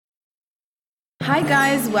Hi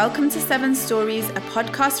guys, welcome to 7 Stories, a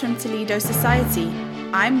podcast from Toledo Society.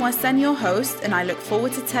 I'm Wasan, your host, and I look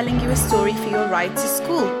forward to telling you a story for your ride to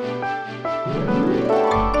school.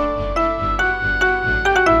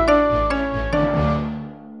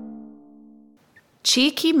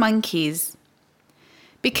 Cheeky monkeys.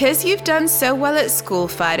 Because you've done so well at school,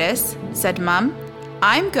 Faris, said Mum,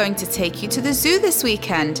 I'm going to take you to the zoo this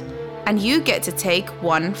weekend, and you get to take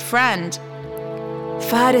one friend.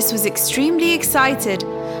 Faris was extremely excited.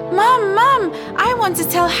 Mum, I want to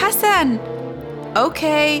tell Hassan.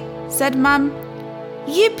 Okay, said Mum.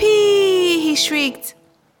 Yippee, he shrieked.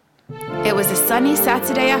 It was a sunny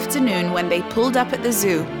Saturday afternoon when they pulled up at the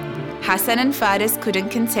zoo. Hassan and Faris couldn't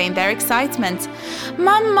contain their excitement.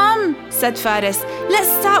 Mum, said Faris, let's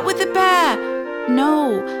start with the bear.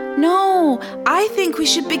 No, I think we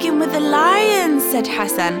should begin with the lion, said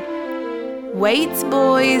Hassan. Wait,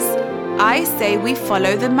 boys. I say we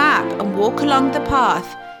follow the map and walk along the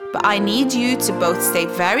path, but I need you to both stay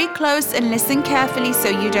very close and listen carefully so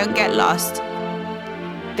you don't get lost.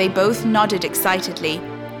 They both nodded excitedly.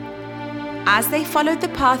 As they followed the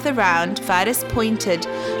path around, Faris pointed.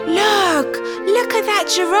 Look at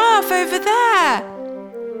that giraffe over there!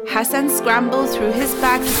 Hassan scrambled through his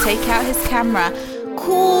bag to take out his camera.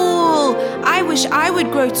 Cool! I wish I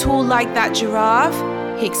would grow tall like that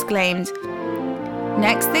giraffe, he exclaimed.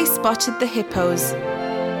 Next, they spotted the hippos.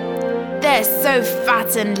 They're so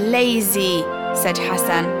fat and lazy, said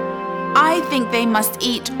Hassan. I think they must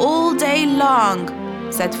eat all day long,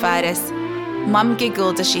 said Faris. Mum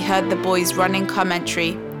giggled as she heard the boys' running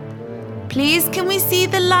commentary. Please, can we see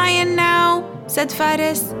the lion now? Said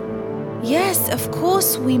Faris. Yes, of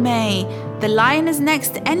course we may. The lion is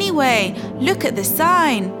next anyway. Look at the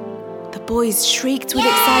sign. The boys shrieked with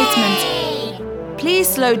excitement. Please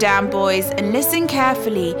slow down, boys, and listen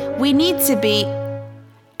carefully. We need to be...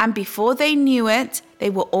 And before they knew it,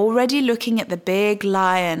 they were already looking at the big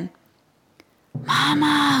lion.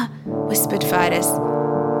 Mama, whispered Faris,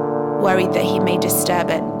 worried that he may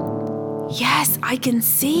disturb it. Yes, I can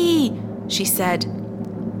see, she said.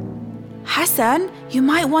 Hassan, you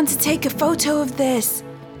might want to take a photo of this.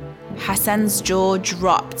 Hassan's jaw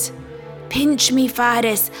dropped. Pinch me,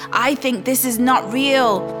 Faris. I think this is not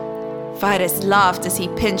real. Faris laughed as he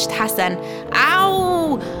pinched Hassan.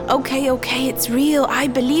 Ow! Okay, it's real. I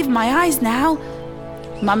believe my eyes now.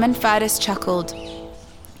 Mum and Faris chuckled.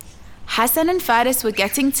 Hassan and Faris were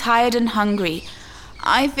getting tired and hungry.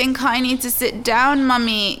 I think I need to sit down,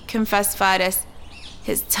 Mummy, confessed Faris.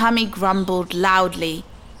 His tummy grumbled loudly.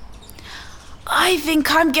 I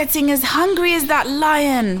think I'm getting as hungry as that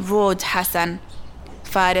lion, roared Hassan.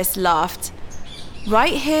 Faris laughed.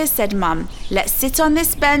 Right here, said Mum. Let's sit on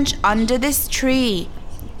this bench under this tree.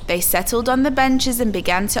 They settled on the benches and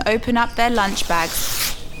began to open up their lunch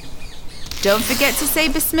bags. Don't forget to say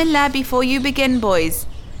Bismillah before you begin, boys.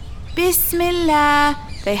 Bismillah,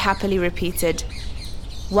 they happily repeated.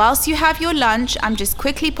 Whilst you have your lunch, I'm just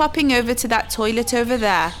quickly popping over to that toilet over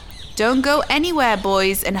there. Don't go anywhere,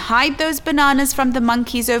 boys, and hide those bananas from the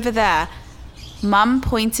monkeys over there. Mum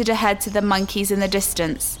pointed ahead to the monkeys in the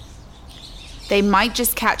distance. They might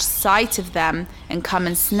just catch sight of them and come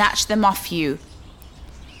and snatch them off you.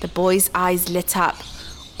 The boys' eyes lit up.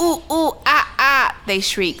 Ooh, ah, they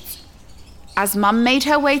shrieked. As Mum made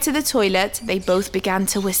her way to the toilet, they both began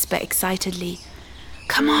to whisper excitedly.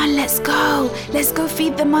 Come on, let's go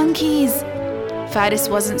feed the monkeys. Faris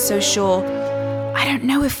wasn't so sure. I don't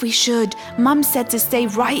know if we should. Mum said to stay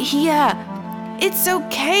right here. It's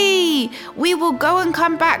okay. We will go and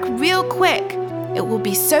come back real quick. It will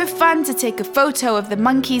be so fun to take a photo of the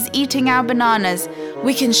monkeys eating our bananas.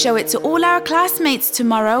 We can show it to all our classmates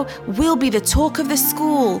tomorrow. We'll be the talk of the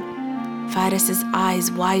school. Faris's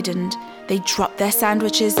eyes widened. They dropped their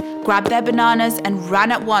sandwiches, grabbed their bananas, and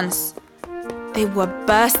ran at once. They were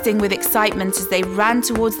bursting with excitement as they ran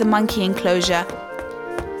towards the monkey enclosure.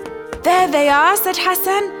 There they are, said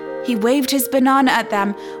Hassan. He waved his banana at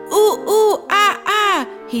them. Ooh, ah,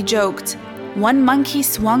 he joked. One monkey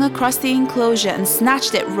swung across the enclosure and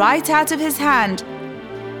snatched it right out of his hand.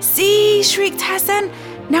 See, shrieked Hassan.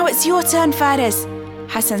 Now it's your turn, Faris.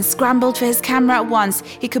 Hassan scrambled for his camera at once.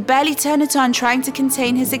 He could barely turn it on, trying to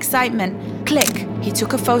contain his excitement. Click! He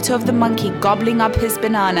took a photo of the monkey gobbling up his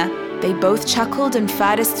banana. They both chuckled and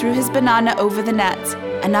Faris threw his banana over the net.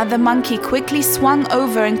 Another monkey quickly swung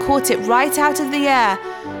over and caught it right out of the air.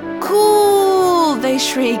 Cool! They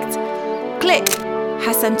shrieked. Click!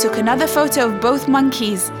 Hassan took another photo of both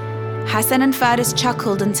monkeys. Hassan and Faris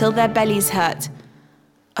chuckled until their bellies hurt.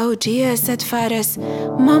 Oh dear, said Faris.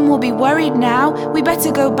 Mum will be worried now. We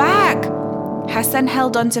better go back. Hassan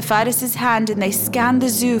held on to Faris's hand and they scanned the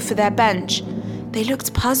zoo for their bench. They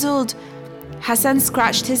looked puzzled. Hassan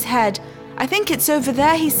scratched his head. "I think it's over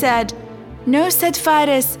there," he said. "No," said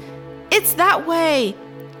Faris. "It's that way."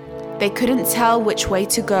 They couldn't tell which way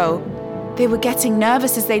to go. They were getting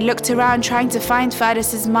nervous as they looked around trying to find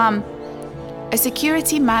Faris's mum. A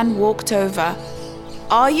security man walked over.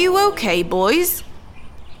 "Are you okay, boys?"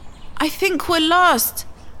 "I think we're lost,"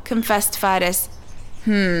 confessed Faris.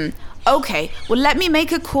 Okay, well, let me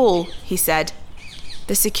make a call," he said.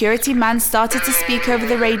 The security man started to speak over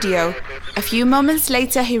the radio. A few moments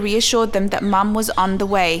later, he reassured them that Mum was on the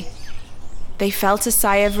way. They felt a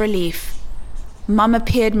sigh of relief. Mum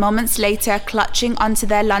appeared moments later, clutching onto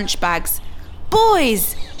their lunch bags.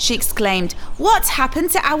 "Boys!" she exclaimed. "What happened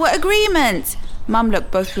to our agreement?" Mum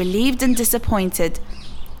looked both relieved and disappointed.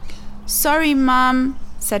 "Sorry, Mum,"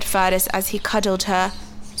 said Faris as he cuddled her.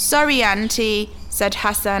 "Sorry, Auntie," said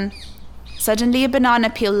Hassan. Suddenly, a banana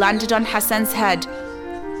peel landed on Hassan's head.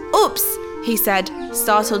 "Oops," he said,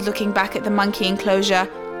 startled, looking back at the monkey enclosure.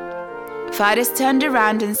 Faris turned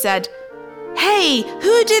around and said, "Hey,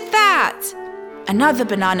 who did that?" Another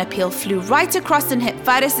banana peel flew right across and hit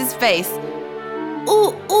Faris's face.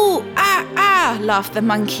 "Ooh, ooh, ah, ah," laughed the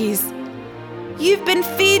monkeys. "You've been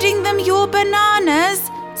feeding them your bananas,"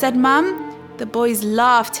 said Mum. The boys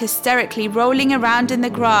laughed hysterically, rolling around in the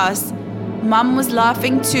grass. Mum was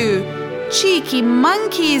laughing too. Cheeky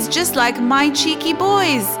monkeys, just like my cheeky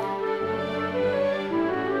boys.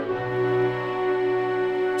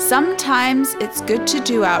 Sometimes it's good to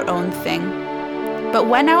do our own thing. But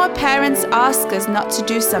when our parents ask us not to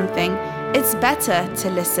do something, it's better to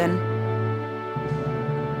listen.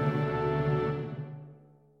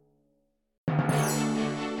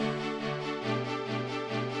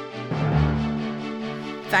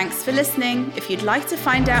 Thanks for listening. If you'd like to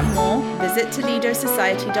find out more, visit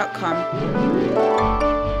ToledoSociety.com.